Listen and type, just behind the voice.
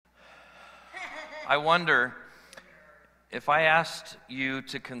I wonder if I asked you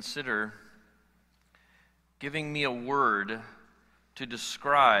to consider giving me a word to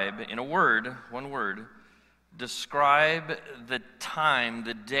describe, in a word, one word, describe the time,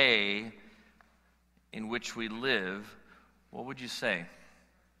 the day in which we live, what would you say?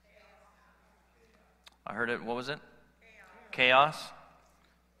 I heard it, what was it? Chaos?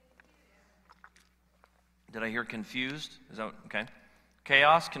 Did I hear confused? Is that okay?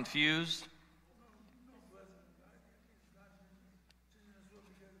 Chaos, confused.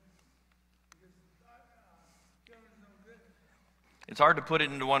 It's hard to put it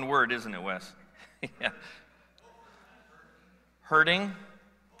into one word, isn't it, Wes? Yeah. Hurting,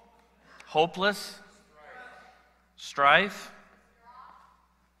 hopeless, strife.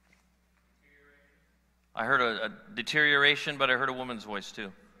 I heard a deterioration, but I heard a woman's voice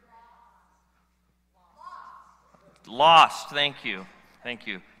too. Lost, thank you. Thank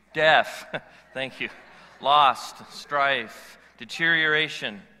you. Deaf, thank you. Lost, strife,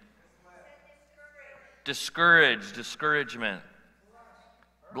 deterioration, discouraged, discouragement,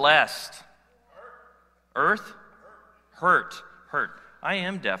 blessed, earth, hurt, hurt. I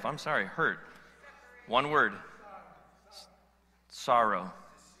am deaf, I'm sorry, hurt. One word. Sorrow,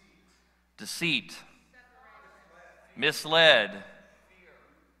 deceit, misled,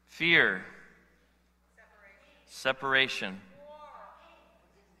 fear, separation,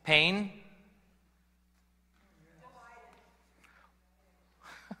 pain.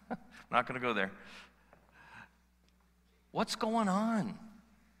 Not going to go there. What's going on?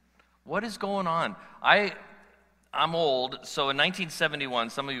 What is going on? I'm old, so in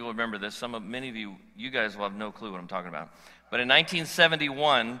 1971, some of you will remember this, many of you guys will have no clue what I'm talking about. But in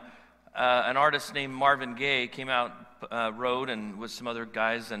 1971, an artist named Marvin Gaye came out, wrote, and with some other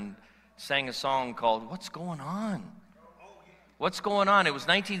guys, and sang a song called "What's Going On?" What's going on? It was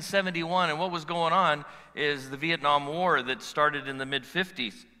 1971, and what was going on is the Vietnam War that started in the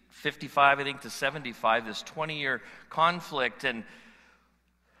mid-50s, 55, I think, to 75, this 20-year conflict, and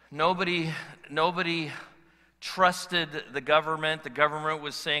nobody trusted the government. The government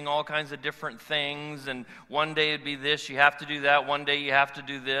was saying all kinds of different things, and one day it'd be this, you have to do that, one day you have to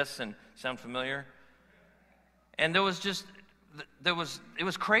do this, and sound familiar? And it was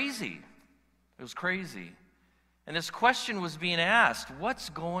crazy. It was crazy. And this question was being asked, what's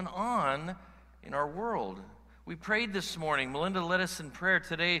going on in our world? We prayed this morning. Melinda led us in prayer.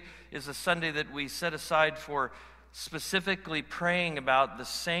 Today is a Sunday that we set aside for specifically praying about the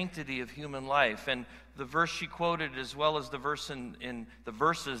sanctity of human life. And the verse she quoted, as well as the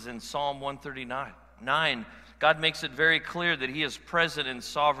verses in Psalm 139, God makes it very clear that He is present and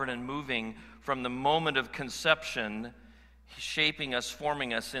sovereign and moving from the moment of conception, shaping us,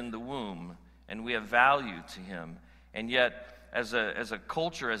 forming us in the womb, and we have value to Him. And yet, as a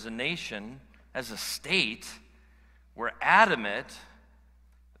culture, as a nation, as a state, we're adamant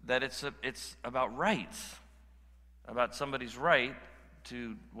that it's about rights, about somebody's right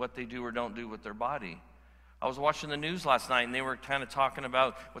to what they do or don't do with their body. I was watching the news last night, and they were kind of talking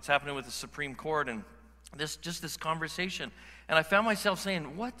about what's happening with the Supreme Court and this conversation. And I found myself saying,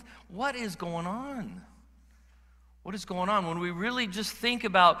 what is going on? What is going on? When we really just think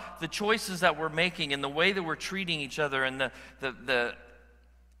about the choices that we're making and the way that we're treating each other and the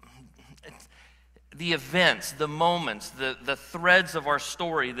events, the moments, the threads of our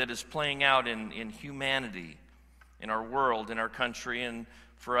story that is playing out in humanity, in our world, in our country, and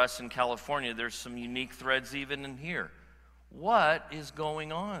for us in California, there's some unique threads even in here. What is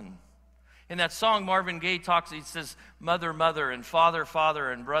going on? In that song, Marvin Gaye talks, he says, mother, mother, and father,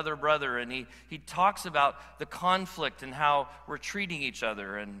 father, and brother, brother, and he talks about the conflict and how we're treating each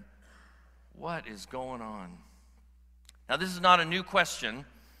other, and what is going on? Now, this is not a new question.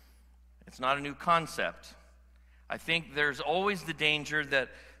 It's not a new concept. I think there's always the danger that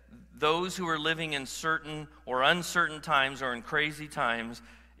those who are living in certain or uncertain times or in crazy times,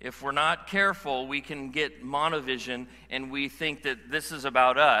 if we're not careful, we can get monovision and we think that this is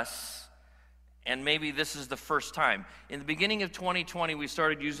about us, and maybe this is the first time. In the beginning of 2020, we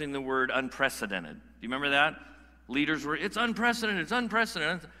started using the word unprecedented. Do you remember that? Leaders were, it's unprecedented, it's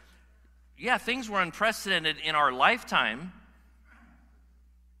unprecedented. Yeah, things were unprecedented in our lifetime,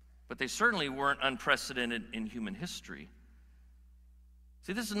 but they certainly weren't unprecedented in human history.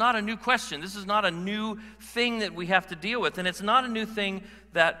 See, this is not a new question. This is not a new thing that we have to deal with. And it's not a new thing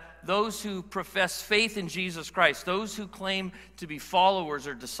that those who profess faith in Jesus Christ, those who claim to be followers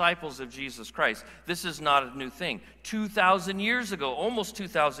or disciples of Jesus Christ, this is not a new thing. 2,000 years ago, almost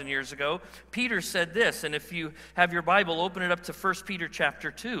 2,000 years ago, Peter said this. And if you have your Bible, open it up to 1 Peter chapter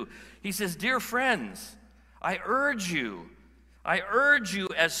 2. He says, "Dear friends, I urge you, I urge you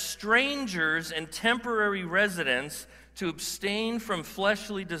as strangers and temporary residents to abstain from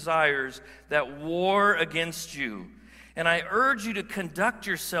fleshly desires that war against you. And I urge you to conduct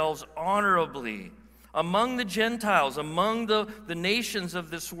yourselves honorably among the Gentiles, among the nations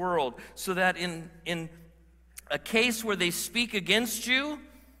of this world, so that in a case where they speak against you,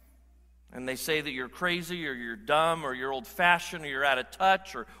 and they say that you're crazy or you're dumb or you're old-fashioned or you're out of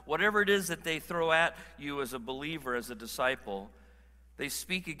touch or whatever it is that they throw at you as a believer, as a disciple, they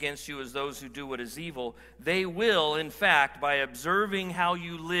speak against you as those who do what is evil. They will, in fact, by observing how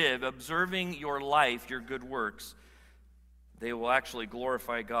you live, observing your life, your good works, they will actually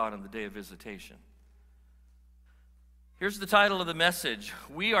glorify God on the day of visitation. Here's the title of the message: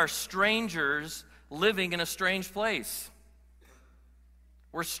 We are strangers living in a strange place.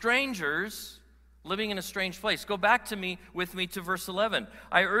 We're strangers living in a strange place. Go back with me to verse 11.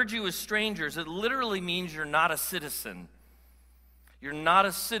 I urge you as strangers. It literally means you're not a citizen. You're not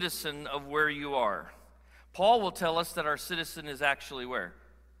a citizen of where you are. Paul will tell us that our citizen is actually where?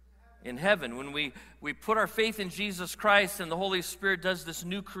 In heaven. When we put our faith in Jesus Christ and the Holy Spirit does this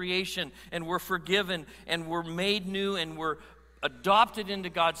new creation and we're forgiven and we're made new and we're adopted into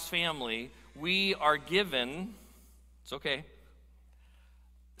God's family, we are given, it's okay,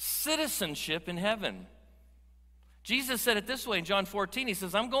 citizenship in heaven. Jesus said it this way in John 14. He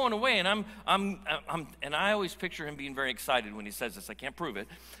says, I'm going away, and and I always picture him being very excited when he says this. I can't prove it,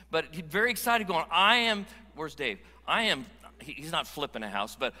 but he's very excited going, where's Dave? He's not flipping a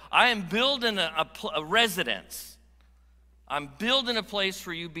house, but I am building a residence. I'm building a place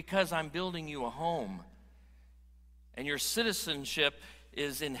for you because I'm building you a home. And your citizenship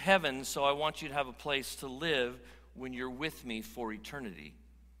is in heaven, so I want you to have a place to live when you're with me for eternity.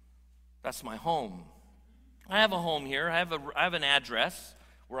 That's my home. I have a home here. I have an address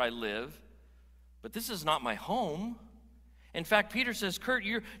where I live, but this is not my home. In fact, Peter says, Kurt,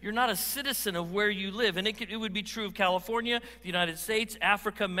 you're not a citizen of where you live. And it would be true of California, the United States,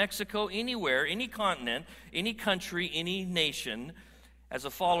 Africa, Mexico, anywhere, any continent, any country, any nation. As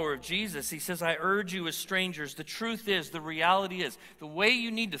a follower of Jesus, he says, I urge you as strangers. The truth is, the reality is, the way you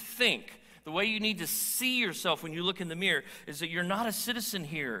need to think, the way you need to see yourself when you look in the mirror is that you're not a citizen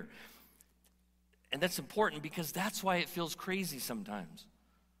here. And that's important because that's why it feels crazy sometimes.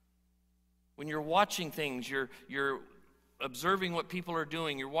 When you're watching things, you're observing what people are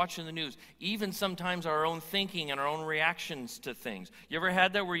doing, you're watching the news, even sometimes our own thinking and our own reactions to things. You ever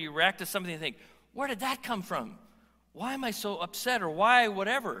had that where you react to something and think, where did that come from? Why am I so upset, or why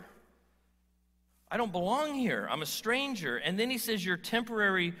whatever? I don't belong here. I'm a stranger. And then he says you're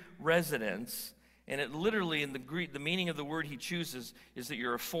temporary residents, and it literally in the Greek, the meaning of the word he chooses is that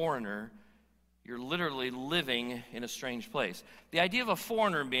you're a foreigner. You're literally living in a strange place. The idea of a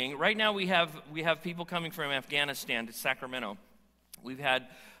foreigner being, right now we have people coming from Afghanistan to Sacramento. We've had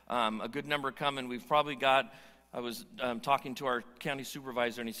a good number come, and we've probably got, I was talking to our county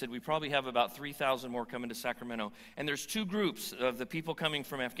supervisor, and he said we probably have about 3,000 more coming to Sacramento. And there's two groups of the people coming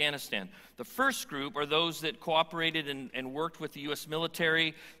from Afghanistan. The first group are those that cooperated and worked with the U.S.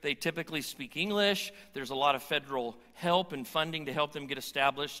 military. They typically speak English. There's a lot of federal help and funding to help them get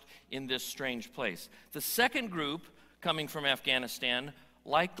established in this strange place. The second group coming from Afghanistan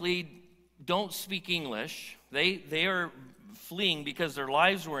likely don't speak English. They are fleeing because their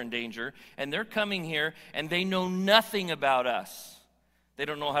lives were in danger, and they're coming here and they know nothing about us. They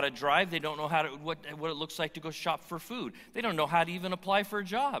don't know how to drive. They don't know what it looks like to go shop for food. They don't know how to even apply for a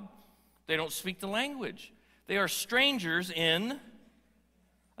job. They don't speak the language. They are strangers in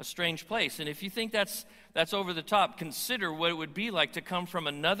a strange place. And if you think that's over the top, consider what it would be like to come from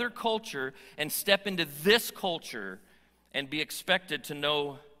another culture and step into this culture and be expected to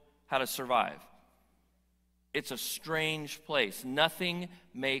know how to survive. It's a strange place. Nothing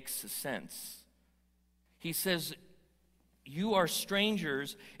makes sense. He says, you are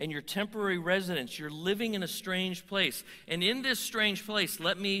strangers and you're temporary residents. You're living in a strange place. And in this strange place,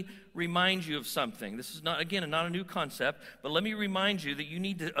 let me remind you of something. This is not a new concept, but let me remind you that you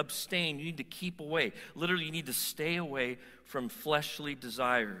need to abstain. You need to keep away. Literally, you need to stay away from fleshly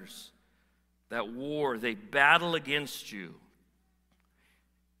desires. That war, they battle against you.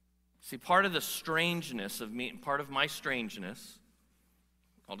 See, part of the strangeness of me, part of my strangeness,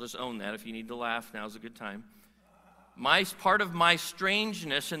 I'll just own that. If you need to laugh, now's a good time. Part of my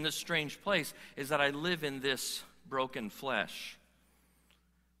strangeness in this strange place is that I live in this broken flesh.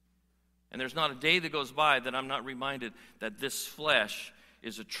 And there's not a day that goes by that I'm not reminded that this flesh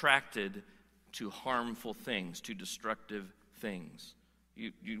is attracted to harmful things, to destructive things.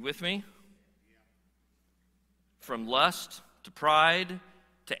 You with me? From lust to pride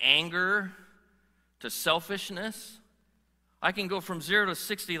to anger, to selfishness. I can go from 0 to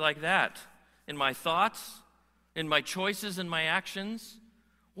 60 like that in my thoughts, in my choices, in my actions.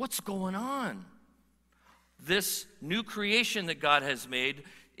 What's going on? This new creation that God has made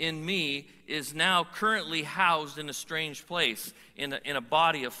in me is now currently housed in a strange place, in a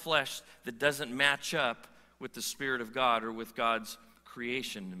body of flesh that doesn't match up with the Spirit of God or with God's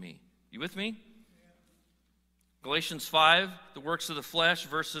creation to me. You with me? Galatians 5, the works of the flesh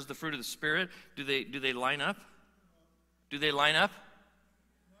versus the fruit of the Spirit, do they line up? Do they line up?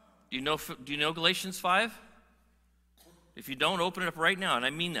 Do you know Galatians 5? If you don't, open it up right now, and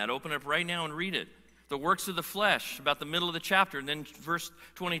I mean that. Open it up right now and read it. The works of the flesh, about the middle of the chapter, and then verse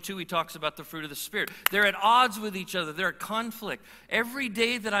 22, he talks about the fruit of the Spirit. They're at odds with each other. They're at conflict. Every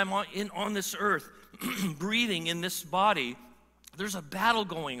day that I'm on this earth, breathing in this body, there's a battle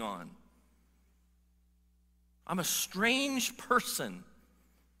going on. I'm a strange person,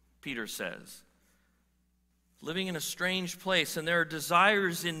 Peter says, living in a strange place, and there are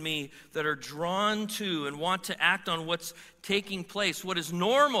desires in me that are drawn to and want to act on what's taking place, what is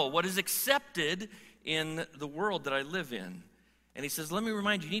normal, what is accepted in the world that I live in. And he says, let me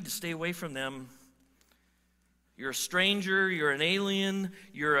remind you, you need to stay away from them. You're a stranger, you're an alien,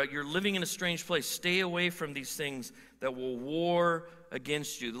 you're living in a strange place. Stay away from these things that will war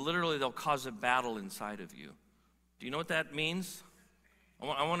against you. Literally, they'll cause a battle inside of you. Do you know what that means? I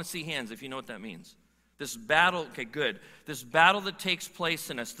want to see hands if you know what that means. This battle, okay, good. This battle that takes place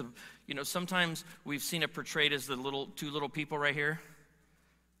in us. Sometimes we've seen it portrayed as the two little people right here,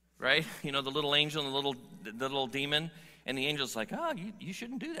 right? The little angel and the little demon. And the angel's like, oh, you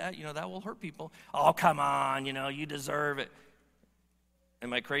shouldn't do that. That will hurt people. Oh, come on, you deserve it.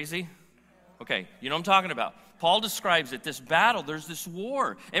 Am I crazy? Okay, you know what I'm talking about. Paul describes it, this battle, there's this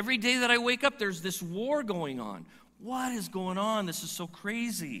war. Every day that I wake up, there's this war going on. What is going on? This is so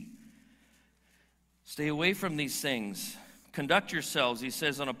crazy. Stay away from these things. Conduct yourselves, he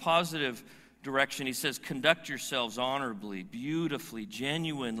says, on a positive direction. He says, conduct yourselves honorably, beautifully,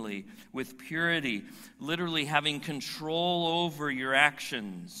 genuinely, with purity, literally having control over your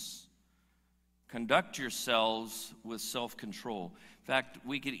actions. Conduct yourselves with self-control. In fact,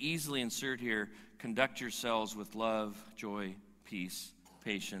 we could easily insert here, conduct yourselves with love, joy, peace,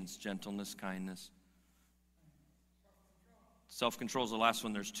 patience, gentleness, kindness. Self-control is the last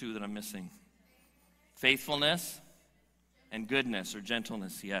one. There's two that I'm missing. Faithfulness and goodness or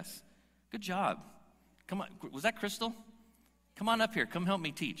gentleness, yes. Good job. Come on. Was that Crystal? Come on up here. Come help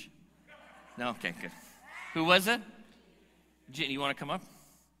me teach. No? Okay, good. Who was it? You want to come up?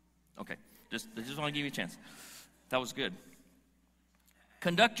 Okay. I just want to give you a chance. That was good.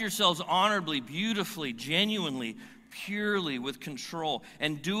 Conduct yourselves honorably, beautifully, genuinely, purely, with control.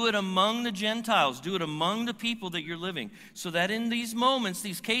 And do it among the Gentiles. Do it among the people that you're living. So that in these moments,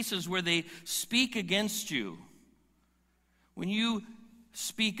 these cases where they speak against you, when you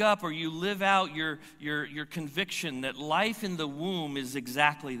speak up or you live out your conviction that life in the womb is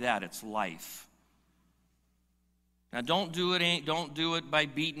exactly that. It's life. Now, don't do it by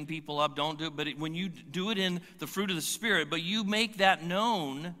beating people up. Don't do it. But when you do it in the fruit of the Spirit, but you make that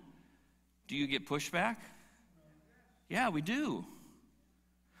known, do you get pushback? Yeah, we do.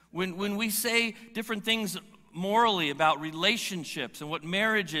 When we say different things morally about relationships and what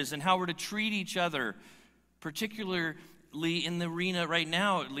marriage is and how we're to treat each other, particularly in the arena right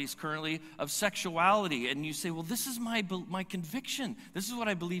now, at least currently, of sexuality, and you say, well, this is my conviction. This is what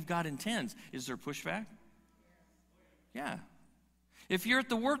I believe God intends. Is there pushback? Yeah. If you're at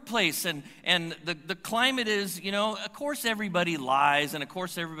the workplace and the climate is, of course everybody lies, and of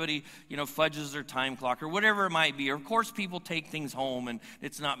course everybody, fudges their time clock or whatever it might be, or of course people take things home and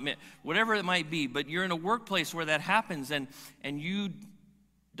it's not, whatever it might be, but you're in a workplace where that happens and you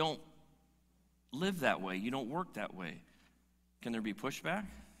don't live that way, you don't work that way. Can there be pushback?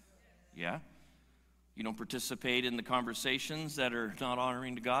 Yeah. You don't participate in the conversations that are not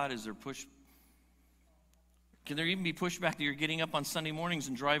honoring to God? Is there push? Can there even be pushback that you're getting up on Sunday mornings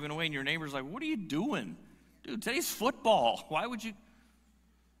and driving away and your neighbor's like, what are you doing? Dude, today's football. Why would you?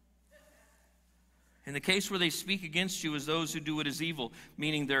 In the case where they speak against you as those who do what is evil,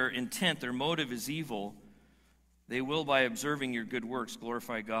 meaning their intent, their motive is evil, they will, by observing your good works,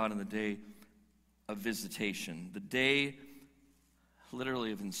 glorify God on the day of visitation, the day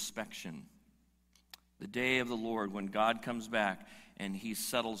literally of inspection, the day of the Lord when God comes back and he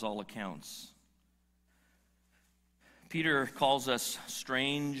settles all accounts. Peter calls us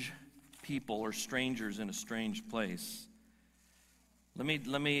strange people or strangers in a strange place. Let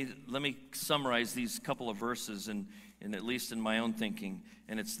me summarize these couple of verses and at least in my own thinking,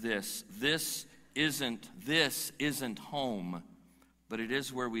 and it's this. This isn't home, but it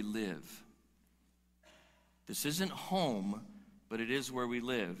is where we live. This isn't home, but it is where we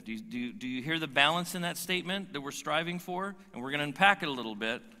live. Do you hear the balance in that statement that we're striving for? And we're going to unpack it a little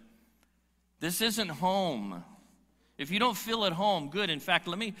bit. This isn't home. If you don't feel at home, good. In fact,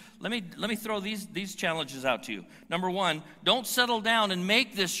 let me throw these challenges out to you. Number one, don't settle down and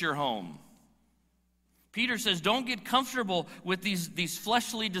make this your home. Peter says, don't get comfortable with these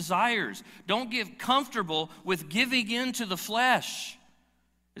fleshly desires. Don't get comfortable with giving in to the flesh.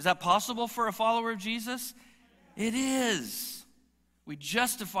 Is that possible for a follower of Jesus? It is. We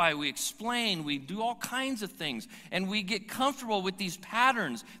justify, we explain, we do all kinds of things, and we get comfortable with these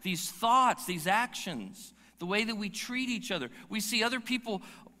patterns, these thoughts, these actions, the way that we treat each other. We see other people,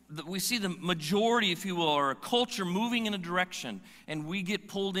 we see the majority, if you will, or a culture moving in a direction, and we get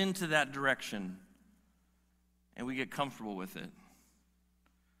pulled into that direction. And we get comfortable with it.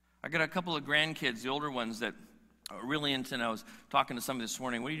 I got a couple of grandkids, the older ones, that are really into, and I was talking to somebody this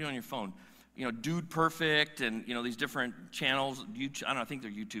morning, what are you doing on your phone? You know, Dude Perfect and, you know, these different channels, YouTube, I don't know, I think they're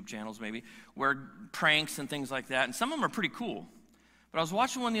YouTube channels maybe, where pranks and things like that. And some of them are pretty cool. But I was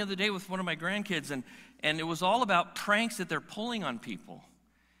watching one the other day with one of my grandkids, and it was all about pranks that they're pulling on people.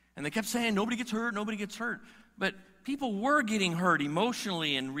 And they kept saying, nobody gets hurt, nobody gets hurt. But people were getting hurt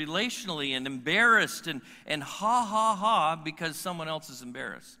emotionally and relationally and embarrassed and ha, ha, ha because someone else is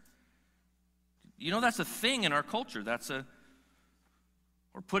embarrassed. You know, that's a thing in our culture.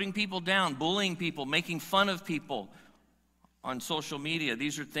 Or putting people down, bullying people, making fun of people on social media.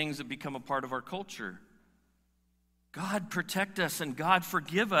 These are things that become a part of our culture. God protect us and God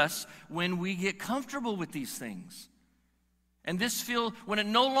forgive us when we get comfortable with these things. And when it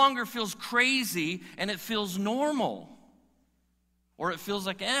no longer feels crazy and it feels normal. Or it feels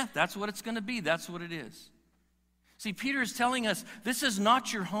like, that's what it's going to be. That's what it is. See, Peter is telling us this is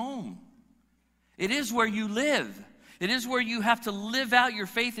not your home. It is where you live. It is where you have to live out your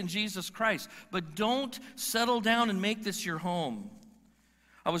faith in Jesus Christ. But don't settle down and make this your home.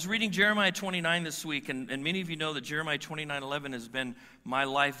 I was reading Jeremiah 29 this week, and many of you know that Jeremiah 29:11 has been my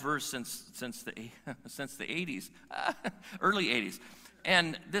life verse since the 80s, early 80s.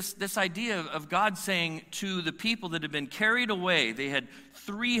 And this idea of God saying to the people that had been carried away, they had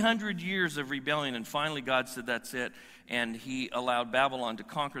 300 years of rebellion, and finally God said that's it, and he allowed Babylon to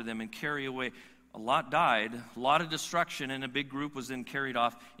conquer them and carry away. A lot died, a lot of destruction, and a big group was then carried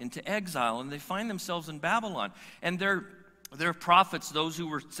off into exile, and they find themselves in Babylon. And their prophets, those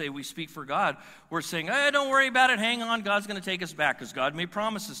who say we speak for God, were saying, don't worry about it, hang on, God's going to take us back, because God made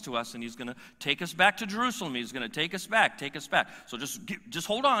promises to us, and he's going to take us back to Jerusalem. He's going to take us back. So just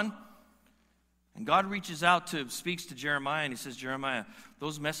hold on. And God reaches out speaks to Jeremiah, and he says, Jeremiah,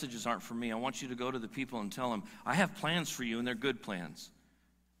 those messages aren't for me. I want you to go to the people and tell them, I have plans for you, and they're good plans.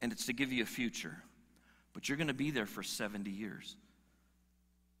 And it's to give you a future. But you're going to be there for 70 years.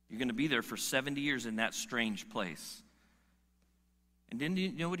 You're going to be there for 70 years in that strange place. And then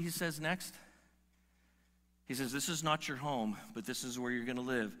you know what he says next? He says, this is not your home, but this is where you're going to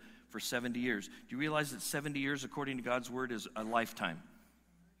live for 70 years. Do you realize that 70 years, according to God's word, is a lifetime?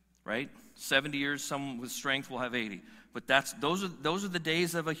 Right? 70 years, some with strength will have 80. But those are the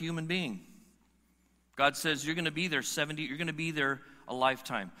days of a human being. God says you're going to be there 70, you're going to be there a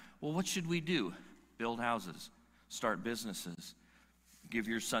lifetime. Well, what should we do? Build houses, start businesses, give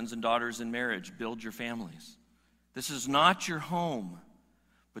your sons and daughters in marriage, build your families. This is not your home,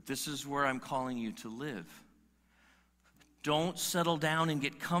 but this is where I'm calling you to live. Don't settle down and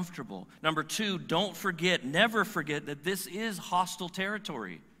get comfortable. Number two, never forget that this is hostile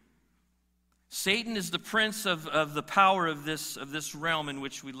territory. Satan is the prince of the power of this realm in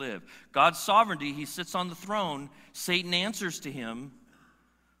which we live. God's sovereignty, he sits on the throne. Satan answers to him,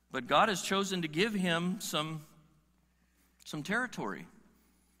 but God has chosen to give him some territory.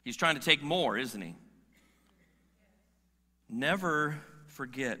 He's trying to take more, isn't he? Never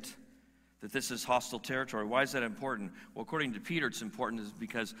forget that this is hostile territory. Why is that important? Well, according to Peter, it's important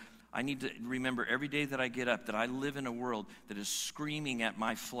because I need to remember every day that I get up that I live in a world that is screaming at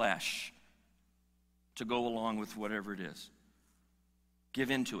my flesh to go along with whatever it is. Give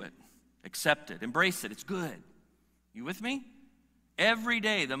into it. Accept it. Embrace it. It's good. You with me? Every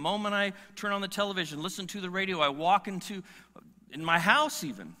day, the moment I turn on the television, listen to the radio, I walk in my house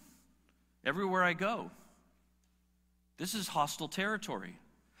even, everywhere I go. This is hostile territory.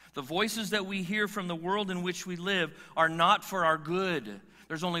 The voices that we hear from the world in which we live are not for our good.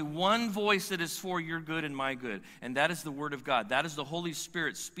 There's only one voice that is for your good and my good, and that is the Word of God. That is the Holy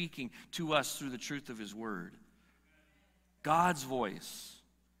Spirit speaking to us through the truth of His Word. God's voice.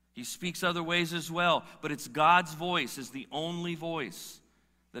 He speaks other ways as well, but it's God's voice is the only voice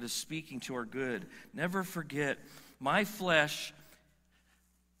that is speaking to our good. Never forget, my flesh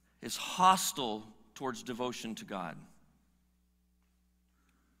is hostile towards devotion to God.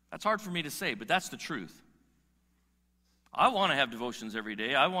 That's hard for me to say, but that's the truth. I want to have devotions every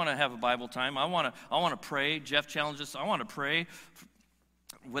day. I want to have a Bible time. I want to pray. Jeff challenged us. I want to pray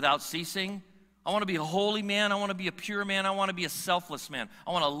without ceasing. I want to be a holy man. I want to be a pure man. I want to be a selfless man.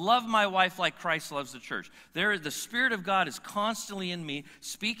 I want to love my wife like Christ loves the church. The Spirit of God is constantly in me,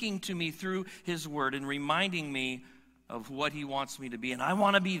 speaking to me through His Word and reminding me of what He wants me to be, and I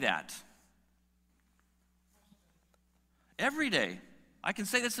want to be that. Every day. I can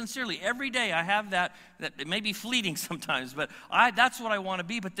say that sincerely. Every day I have that it may be fleeting sometimes, but that's what I want to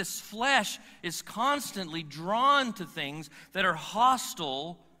be. But this flesh is constantly drawn to things that are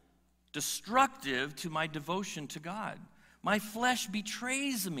hostile, destructive to my devotion to God. My flesh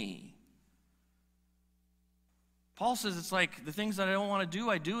betrays me. Paul says it's like the things that I don't want to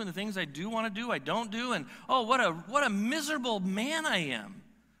do, I do, and the things I do want to do, I don't do. And oh, what a miserable man I am.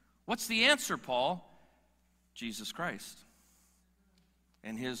 What's the answer, Paul? Jesus Christ.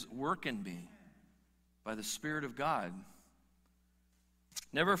 And His work in me by the Spirit of God.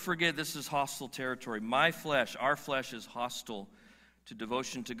 Never forget, this is hostile territory. My flesh, our flesh is hostile to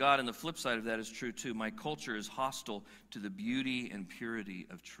devotion to God. And the flip side of that is true too. My culture is hostile to the beauty and purity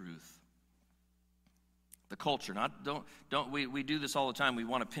of truth. The culture, we do this all the time. We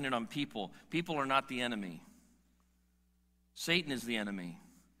want to pin it on people. People are not the enemy. Satan is the enemy.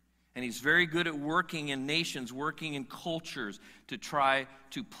 And he's very good at working in nations, working in cultures to try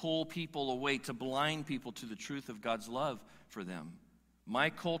to pull people away, to blind people to the truth of God's love for them. My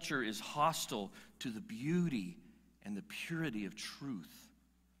culture is hostile to the beauty and the purity of truth,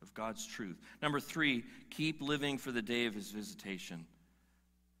 of God's truth. Number 3, keep living for the day of His visitation.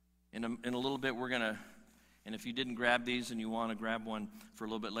 In a little bit, we're going to, and if you didn't grab these and you want to grab one for a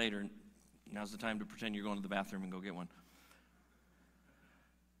little bit later, now's the time to pretend you're going to the bathroom and go get one.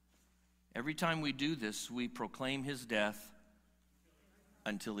 Every time we do this, we proclaim His death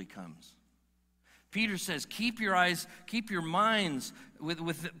until He comes. Peter says, keep your eyes, keep your minds,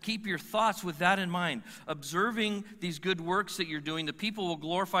 keep your thoughts with that in mind. Observing these good works that you're doing, the people will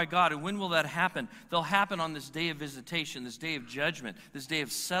glorify God. And when will that happen? They'll happen on this day of visitation, this day of judgment, this day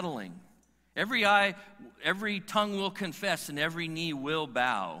of settling. Every tongue will confess, and every knee will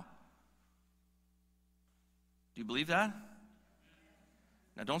bow. Do you believe that?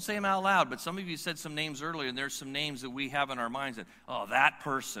 Now, don't say them out loud, but some of you said some names earlier, and there's some names that we have in our minds that, oh, that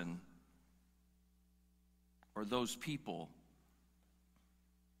person or those people,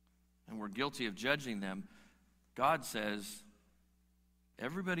 and we're guilty of judging them. God says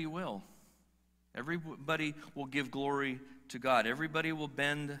everybody will. Everybody will give glory to God. Everybody will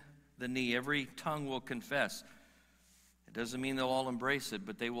bend the knee. Every tongue will confess. It doesn't mean they'll all embrace it,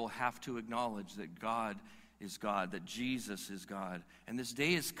 but they will have to acknowledge that God is God, that Jesus is God. And this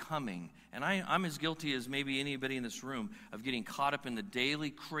day is coming. And I'm as guilty as maybe anybody in this room of getting caught up in the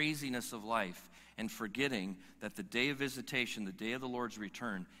daily craziness of life and forgetting that the day of visitation, the day of the Lord's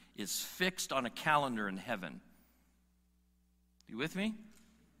return, is fixed on a calendar in heaven. You with me?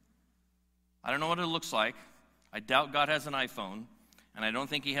 I don't know what it looks like. I doubt God has an iPhone. And I don't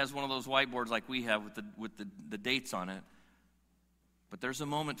think He has one of those whiteboards like we have with the dates on it. But there's a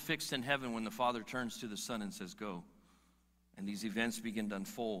moment fixed in heaven when the Father turns to the Son and says, go. And these events begin to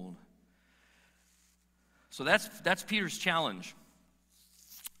unfold. So that's Peter's challenge.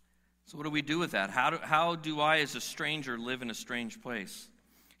 So what do we do with that? How do I as a stranger live in a strange place?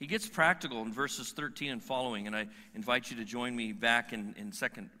 He gets practical in verses 13 and following, and I invite you to join me back in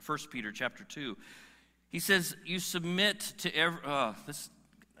 1 Peter chapter 2. He says, you submit to every... this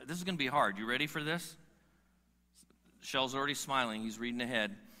is going to be hard. You ready for this? Shell's already smiling. He's reading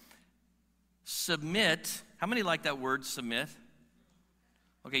ahead. Submit. How many like that word, submit?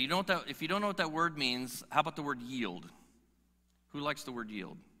 Okay, if you don't know what that word means, how about the word yield? Who likes the word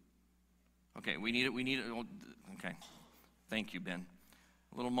yield? Okay, we need it. Okay, thank you, Ben.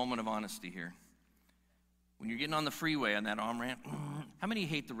 A little moment of honesty here. When you're getting on the freeway on that on-ramp, how many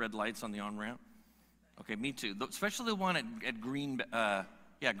hate the red lights on the on-ramp? Okay, me too. Especially the one at Greenback.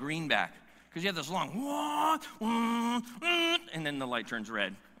 Because you have this long, and then the light turns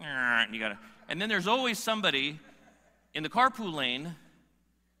red. And then there's always somebody in the carpool lane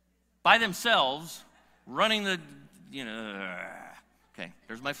by themselves running okay,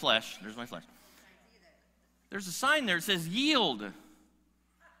 there's my flesh. There's a sign there that says yield.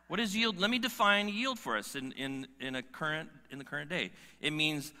 What is yield? Let me define yield for us in the current day. It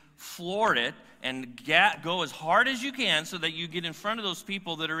means floor it and go as hard as you can so that you get in front of those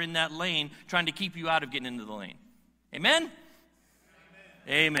people that are in that lane trying to keep you out of getting into the lane. Amen?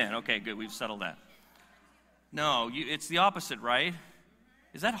 Amen. Okay, good. We've settled that. No, it's the opposite, right?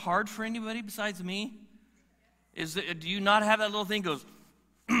 Is that hard for anybody besides me? Do you not have that little thing that goes,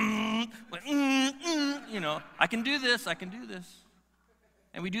 I can do this, I can do this.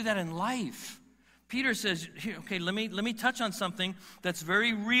 And we do that in life. Peter says, okay, let me touch on something that's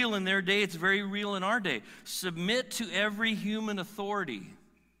very real in their day. It's very real in our day. Submit to every human authority.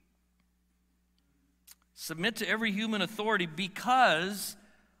 Submit to every human authority because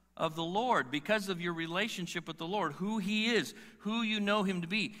of the Lord, because of your relationship with the Lord, who He is, who you know Him to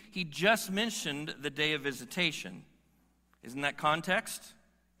be. He just mentioned the day of visitation. Isn't that context?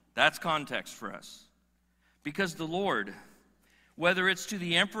 That's context for us. Because the Lord, whether it's to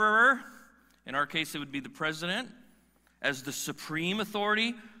the emperor, in our case, it would be the president, as the supreme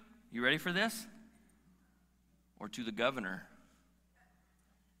authority. You ready for this? Or to the governor.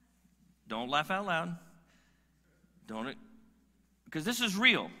 Don't laugh out loud. Don't, because this is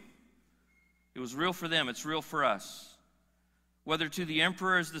real. It was real for them. It's real for us. Whether to the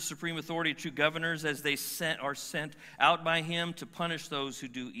emperor as the supreme authority, to governors as they are sent out by him to punish those who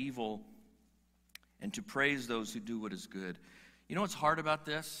do evil and to praise those who do what is good. You know what's hard about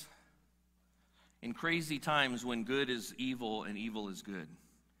this? In crazy times when good is evil and evil is good.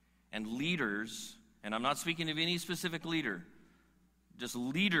 And leaders, and I'm not speaking of any specific leader, just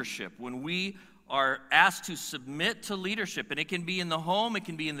leadership. When we are asked to submit to leadership, and it can be in the home, it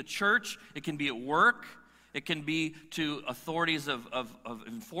can be in the church, it can be at work, it can be to authorities of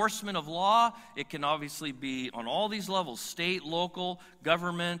enforcement of law, it can obviously be on all these levels, state, local,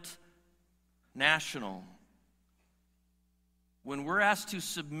 government, national. When we're asked to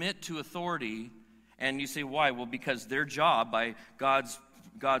submit to authority, and you say, why? Well, because their job by God's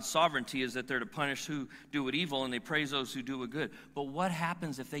sovereignty is that they're to punish who do what evil and they praise those who do what good. But what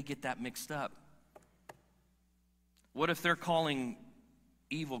happens if they get that mixed up? What if they're calling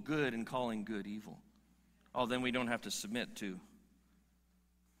evil good and calling good evil? Oh, then we don't have to submit to.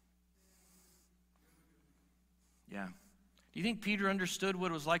 Yeah. Do you think Peter understood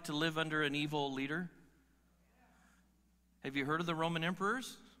what it was like to live under an evil leader? Have you heard of the Roman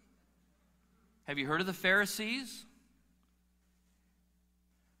emperors? Have you heard of the Pharisees?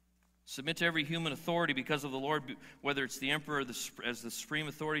 Submit to every human authority because of the Lord, whether it's the emperor as the supreme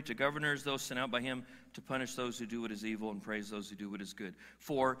authority, to governors, those sent out by him to punish those who do what is evil and praise those who do what is good.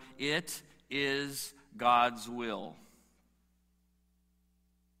 For it is God's will.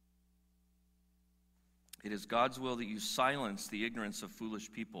 It is God's will that you silence the ignorance of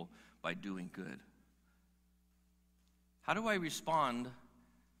foolish people by doing good. How do I respond?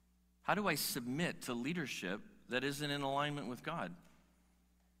 How do I submit to leadership that isn't in alignment with God?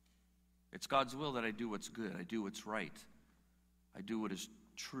 It's God's will that I do what's good. I do what's right. I do what is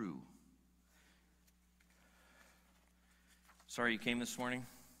true. Sorry you came this morning?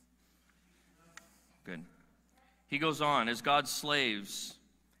 Good. He goes on, as God's slaves,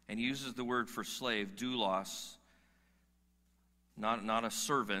 and he uses the word for slave, doulos, not a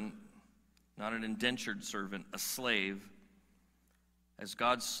servant, not an indentured servant, a slave. As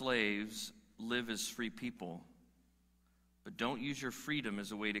God's slaves, live as free people. But don't use your freedom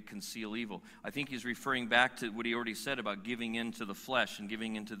as a way to conceal evil. I think he's referring back to what he already said about giving in to the flesh and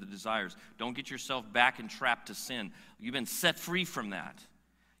giving in to the desires. Don't get yourself back entrapped to sin. You've been set free from that.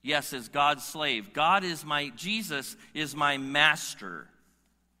 Yes, as God's slave. Jesus is my master.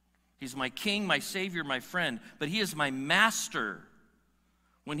 He's my king, my savior, my friend. But he is my master.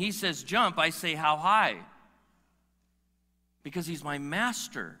 When he says jump, I say how high? Because he's my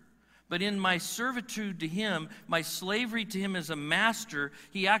master. But in my servitude to him, my slavery to him as a master,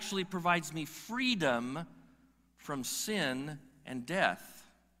 he actually provides me freedom from sin and death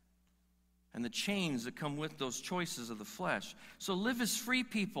and the chains that come with those choices of the flesh. So live as free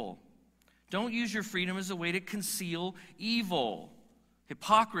people. Don't use your freedom as a way to conceal evil,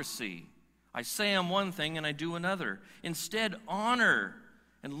 hypocrisy. I say I'm one thing and I do another. Instead, honor,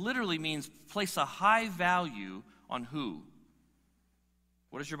 and literally means place a high value on who?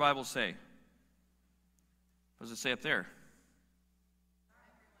 What does your Bible say? What does it say up there?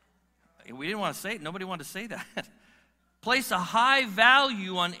 We didn't want to say it. Nobody wanted to say that. Place a high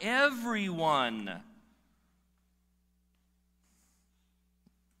value on everyone.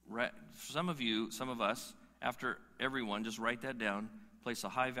 Some of us, after everyone, just write that down. Place a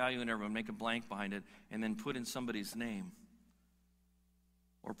high value in everyone. Make a blank behind it. And then put in somebody's name.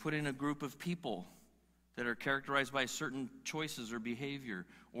 Or put in a group of people that are characterized by certain choices or behavior,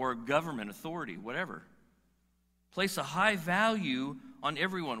 or government, authority, whatever. Place a high value on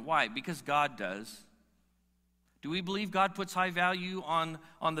everyone. Why? Because God does. Do we believe God puts high value on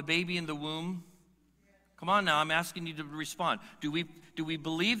the baby in the womb? Come on now, I'm asking you to respond. Do we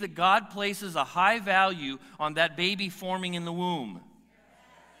believe that God places a high value on that baby forming in the womb?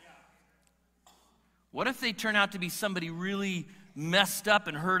 What if they turn out to be somebody really messed up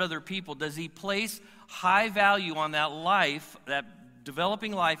and hurt other people, does he place high value on that life, that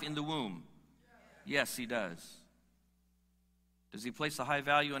developing life in the womb? Yes, he does. Does he place a high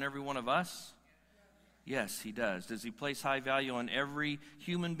value on every one of us? Yes, he does. Does he place high value on every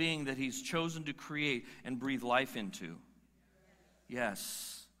human being that he's chosen to create and breathe life into?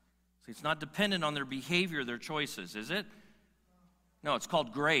 Yes. See, it's not dependent on their behavior, their choices, is it? No, it's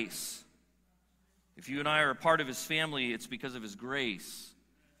called grace. If you and I are a part of his family, it's because of his grace.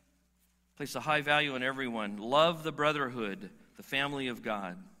 Place a high value on everyone. Love the brotherhood, the family of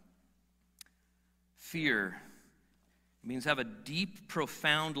God. Fear means have a deep,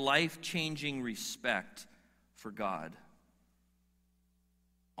 profound, life-changing respect for God.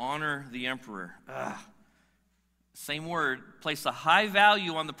 Honor the emperor. Same word. Place a high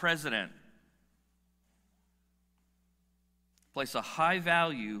value on the president. Place a high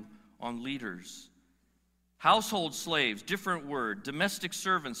value on leaders. Household slaves, different word. Domestic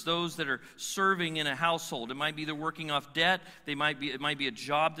servants, those that are serving in a household. It might be they're working off debt. It might be a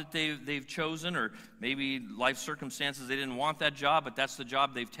job that they've chosen, or maybe life circumstances, they didn't want that job, but that's the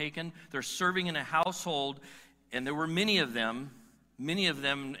job they've taken. They're serving in a household, and there were many of them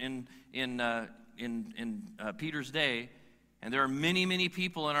in Peter's day, and there are many, many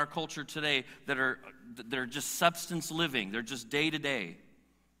people in our culture today that are just substance living. They're just day to day,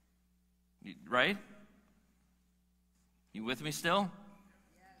 right? You with me still?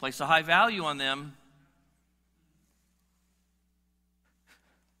 Place a high value on them.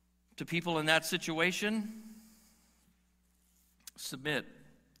 To people in that situation, submit.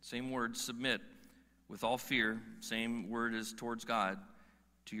 Same word, submit. With all fear, same word as towards God,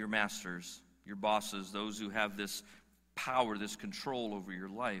 to your masters, your bosses, those who have this power, this control over your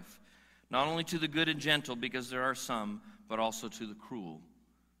life. Not only to the good and gentle, because there are some, but also to the cruel.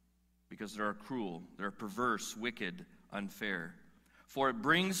 Because there are cruel, there are perverse, wicked, unfair. For it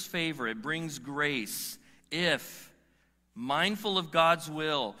brings favor, it brings grace, if mindful of God's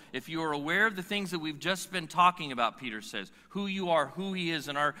will, if you are aware of the things that we've just been talking about, Peter says, who you are, who he is,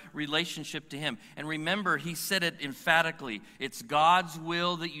 and our relationship to him. And remember, he said it emphatically, it's God's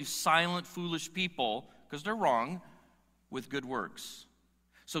will that you silent foolish people, because they're wrong, with good works.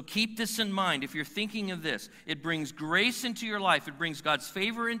 So keep this in mind. If you're thinking of this, it brings grace into your life. It brings God's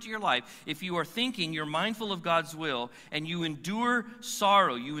favor into your life. If you are thinking, you're mindful of God's will, and you endure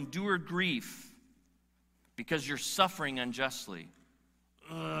sorrow, you endure grief, because you're suffering unjustly.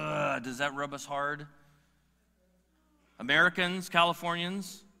 Does that rub us hard? Americans,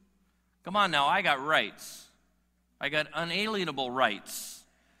 Californians, come on now, I got rights. I got unalienable rights.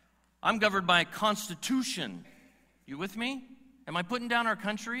 I'm governed by a constitution. You with me? Am I putting down our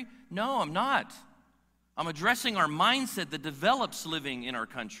country? No, I'm not. I'm addressing our mindset that develops living in our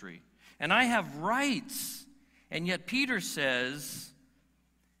country. And I have rights. And yet Peter says,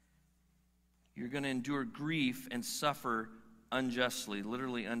 you're going to endure grief and suffer unjustly,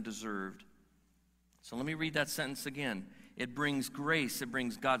 literally undeserved. So let me read that sentence again. It brings grace, it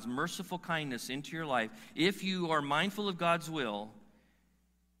brings God's merciful kindness into your life. If you are mindful of God's will,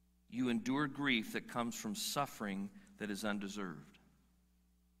 you endure grief that comes from suffering that is undeserved.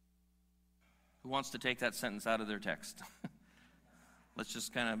 Who wants to take that sentence out of their text? Let's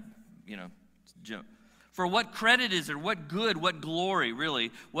just kind of, jump. For what credit is there? What good, what glory,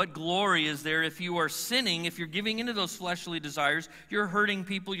 really? What glory is there if you are sinning, if you're giving into those fleshly desires, you're hurting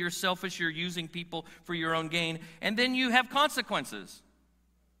people, you're selfish, you're using people for your own gain, and then you have consequences?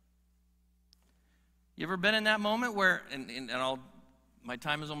 You ever been in that moment where, my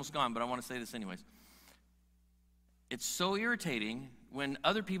time is almost gone, but I want to say this anyways. It's so irritating when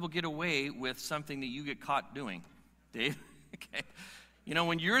other people get away with something that you get caught doing. Dave? Okay.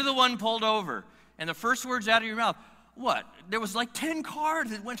 When you're the one pulled over, and the first words out of your mouth, what? There was like 10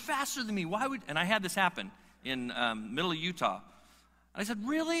 cars that went faster than me. Why would? And I had this happen in middle of Utah. I said,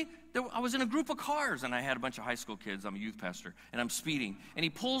 really? I was in a group of cars, and I had a bunch of high school kids. I'm a youth pastor, and I'm speeding. And he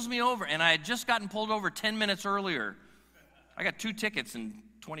pulls me over, and I had just gotten pulled over 10 minutes earlier. I got 2 tickets in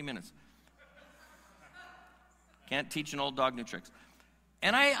 20 minutes. Can't teach an old dog new tricks.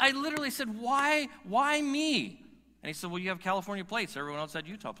 And I literally said, why me? And he said, well, you have California plates. Everyone else had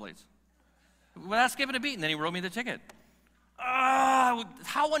Utah plates. Well, that's giving a beat. And then he wrote me the ticket.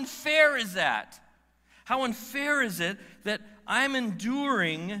 How unfair is that? How unfair is it that I'm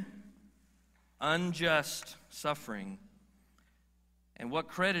enduring unjust suffering? And what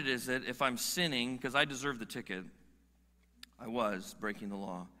credit is it if I'm sinning, because I deserve the ticket. I was breaking the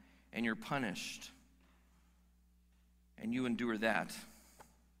law. And you're punished. And you endure that.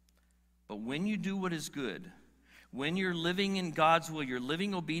 But when you do what is good, When you're living in God's will, you're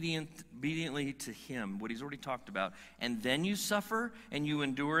living obediently to Him, what He's already talked about, and then you suffer and you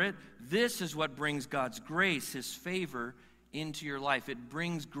endure it, this is what brings God's grace, His favor, into your life. It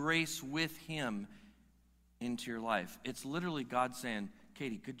brings grace with Him into your life. It's literally God saying,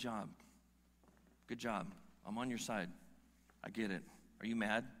 Katie, good job. Good job. I'm on your side. I get it. Are you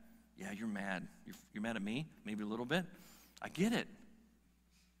mad? Yeah, you're mad. You're mad at me? Maybe a little bit? I get it.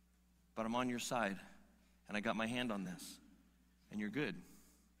 But I'm on your side. And I got my hand on this. And you're good.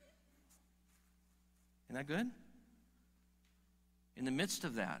 Isn't that good? In the midst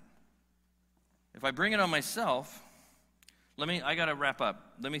of that, if I bring it on myself, I got to wrap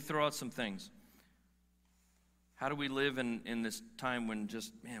up. Let me throw out some things. How do we live in this time when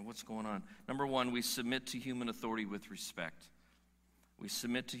just, man, what's going on? Number one, we submit to human authority with respect. We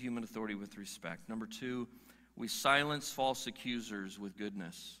submit to human authority with respect. Number two, we silence false accusers with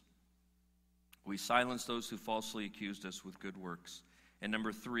goodness. We silence those who falsely accused us with good works. And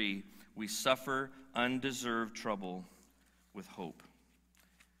number three, we suffer undeserved trouble with hope.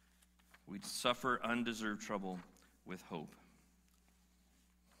 We suffer undeserved trouble with hope.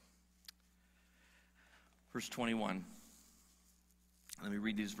 Verse 21. Let me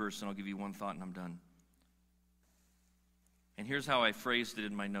read these verses and I'll give you one thought and I'm done. And here's how I phrased it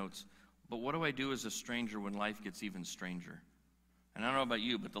in my notes. But what do I do as a stranger when life gets even stranger? And I don't know about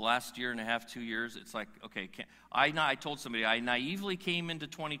you, but the last year and a half, 2 years, it's like, okay, I told somebody, I naively came into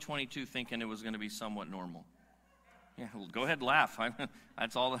 2022 thinking it was going to be somewhat normal. Yeah, well, go ahead and laugh.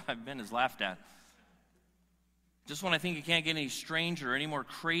 That's all that I've been is laughed at. Just when I think it can't get any stranger, or any more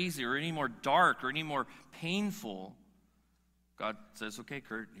crazy, or any more dark, or any more painful, God says, okay,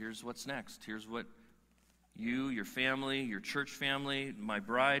 Kurt, here's what's next. Here's what you, your family, your church family, my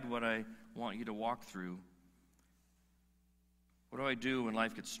bride, what I want you to walk through. What do I do when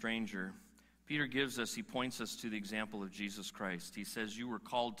life gets stranger? Peter he points us to the example of Jesus Christ. He says, you were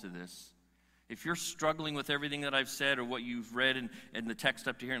called to this. If you're struggling with everything that I've said or what you've read in the text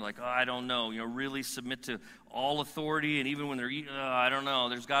up to here, and like, I don't know, really submit to all authority, and even when they're, I don't know,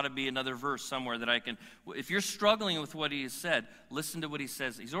 there's got to be another verse somewhere that I can. If you're struggling with what he has said, listen to what he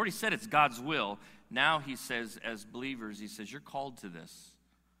says. He's already said it's God's will. Now he says, as believers, he says, you're called to this.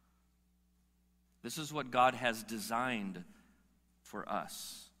 This is what God has designed for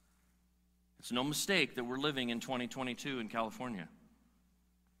us. It's no mistake that we're living in 2022 in California.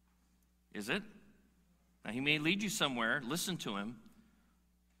 Is it? Now, he may lead you somewhere. Listen to him.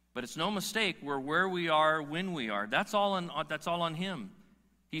 But it's no mistake we're where we are when we are. That's all on him.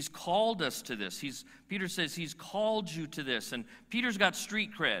 He's called us to this. Peter says he's called you to this. And Peter's got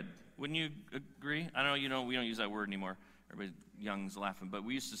street cred. Wouldn't you agree? I know we don't use that word anymore. Everybody young's laughing. But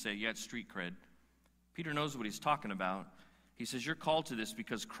we used to say, yeah, it's street cred. Peter knows what he's talking about. He says, you're called to this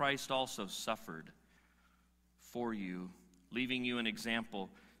because Christ also suffered for you, leaving you an example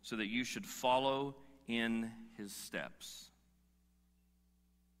so that you should follow in his steps.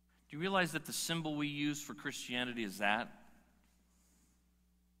 Do you realize that the symbol we use for Christianity is that?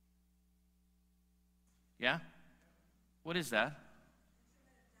 Yeah? What is that?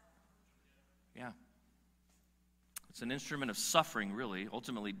 Yeah. It's an instrument of suffering, really,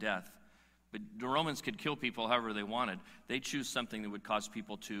 ultimately death. But the Romans could kill people however they wanted. They choose something that would cause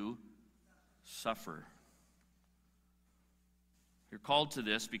people to suffer. You're called to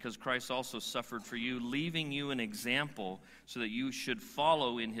this because Christ also suffered for you, leaving you an example so that you should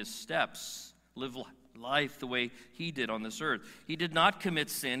follow in his steps, live life the way he did on this earth. He did not commit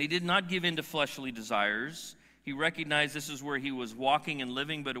sin. He did not give in to fleshly desires. He recognized this is where he was walking and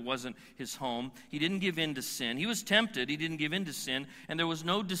living, but it wasn't his home. He didn't give in to sin. He was tempted. He didn't give in to sin. And there was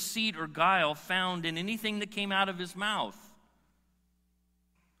no deceit or guile found in anything that came out of his mouth.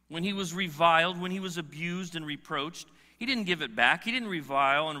 When he was reviled, when he was abused and reproached, he didn't give it back. He didn't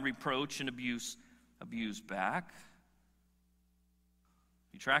revile and reproach and abuse back.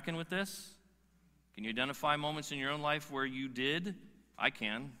 You tracking with this? Can you identify moments in your own life where you did? I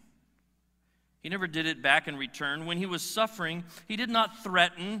can. He never did it back in return. When he was suffering, he did not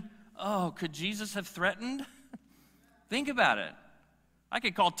threaten. Oh, could Jesus have threatened? Think about it. I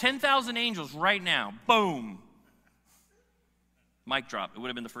could call 10,000 angels right now. Boom. Mic drop. It would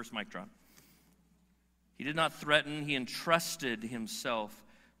have been the first mic drop. He did not threaten. He entrusted himself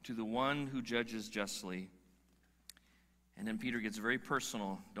to the one who judges justly. And then Peter gets very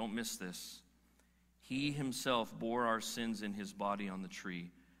personal. Don't miss this. He himself bore our sins in his body on the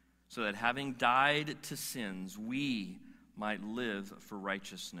tree, so that having died to sins, we might live for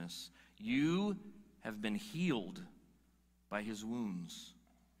righteousness. You have been healed by his wounds.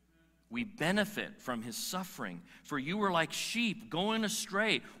 We benefit from his suffering. For you were like sheep going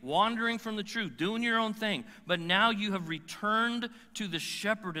astray, wandering from the truth, doing your own thing. But now you have returned to the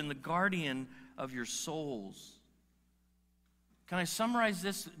shepherd and the guardian of your souls. Can I summarize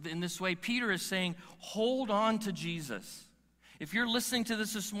this in this way? Peter is saying, hold on to Jesus. If you're listening to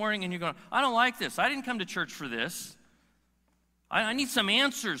this morning and you're going, I don't like this. I didn't come to church for this. I need some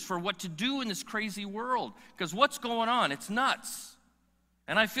answers for what to do in this crazy world. Because what's going on? It's nuts.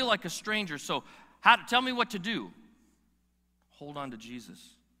 And I feel like a stranger, so tell me what to do. Hold on to Jesus.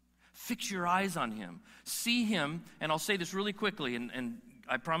 Fix your eyes on him. See him, and I'll say this really quickly, and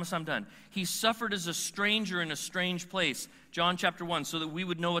I promise I'm done. He suffered as a stranger in a strange place, John chapter 1, so that we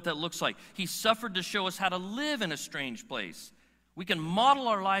would know what that looks like. He suffered to show us how to live in a strange place. We can model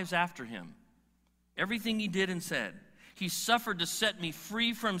our lives after him. Everything he did and said. He suffered to set me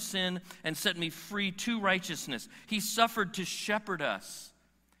free from sin and set me free to righteousness. He suffered to shepherd us.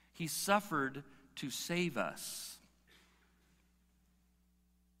 He suffered to save us.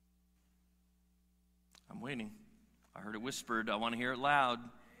 I'm waiting. I heard it whispered. I want to hear it loud. Amen.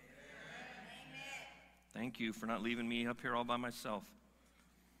 Thank you for not leaving me up here all by myself.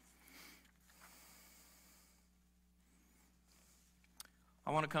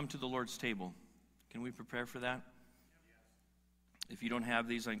 I want to come to the Lord's table. Can we prepare for that? If you don't have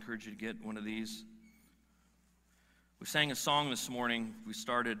these, I encourage you to get one of these. We sang a song this morning. We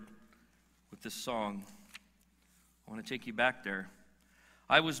started with this song. I want to take you back there.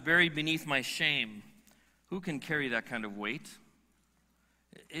 I was buried beneath my shame. Who can carry that kind of weight?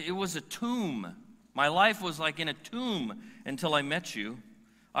 It was a tomb. My life was like in a tomb until I met you.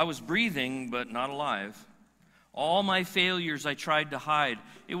 I was breathing, but not alive. All my failures I tried to hide.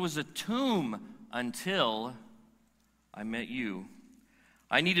 It was a tomb until I met you.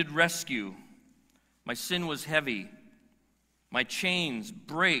 I needed rescue. My sin was heavy. My chains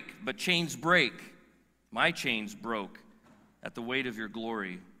break, but chains break. My chains broke at the weight of your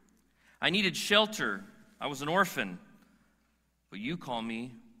glory. I needed shelter. I was an orphan. But you call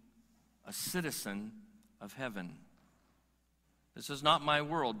me a citizen of heaven. This is not my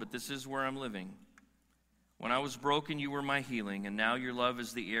world, but this is where I'm living. When I was broken, you were my healing, and now your love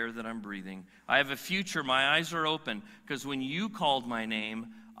is the air that I'm breathing. I have a future. My eyes are open, because when you called my name,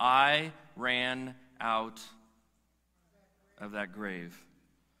 I ran out of that grave.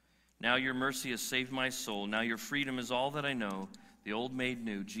 Now your mercy has saved my soul. Now your freedom is all that I know. The old made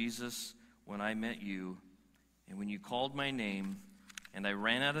new. Jesus, when I met you, and when you called my name, and I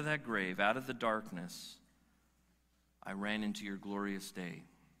ran out of that grave, out of the darkness, I ran into your glorious day.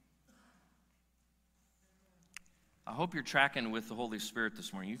 I hope you're tracking with the Holy Spirit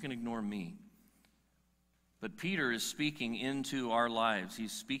this morning. You can ignore me. But Peter is speaking into our lives.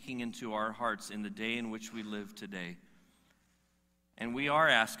 He's speaking into our hearts in the day in which we live today. And we are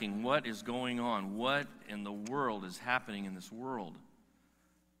asking, what is going on? What in the world is happening in this world?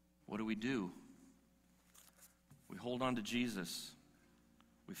 What do? We hold on to Jesus.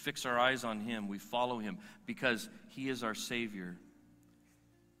 We fix our eyes on him. We follow him because he is our Savior.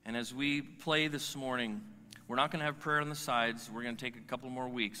 And as we play this morning, we're not going to have prayer on the sides. We're going to take a couple more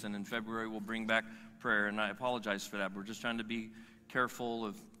weeks, and in February we'll bring back prayer. And I apologize for that. We're just trying to be careful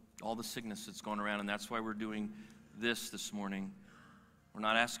of all the sickness that's going around, and that's why we're doing this morning. We're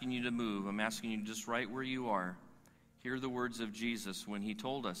not asking you to move. I'm asking you just right where you are. Hear the words of Jesus when he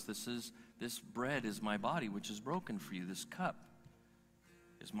told us, this bread is my body, which is broken for you. This cup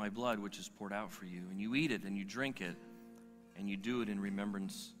is my blood, which is poured out for you. And you eat it and you drink it, and you do it in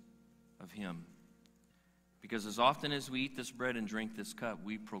remembrance of him. Because as often as we eat this bread and drink this cup,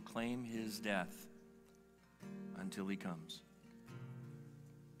 we proclaim his death until he comes.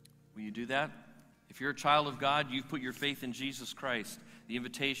 Will you do that? If you're a child of God, you've put your faith in Jesus Christ. The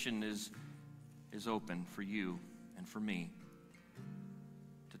invitation is open for you and for me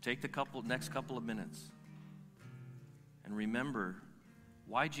to take the next couple of minutes and remember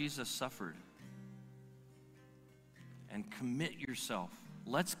why Jesus suffered and commit yourself.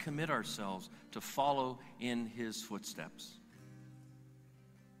 Let's commit ourselves to follow in his footsteps.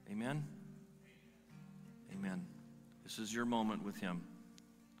 Amen? Amen. This is your moment with him.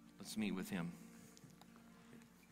 Let's meet with him.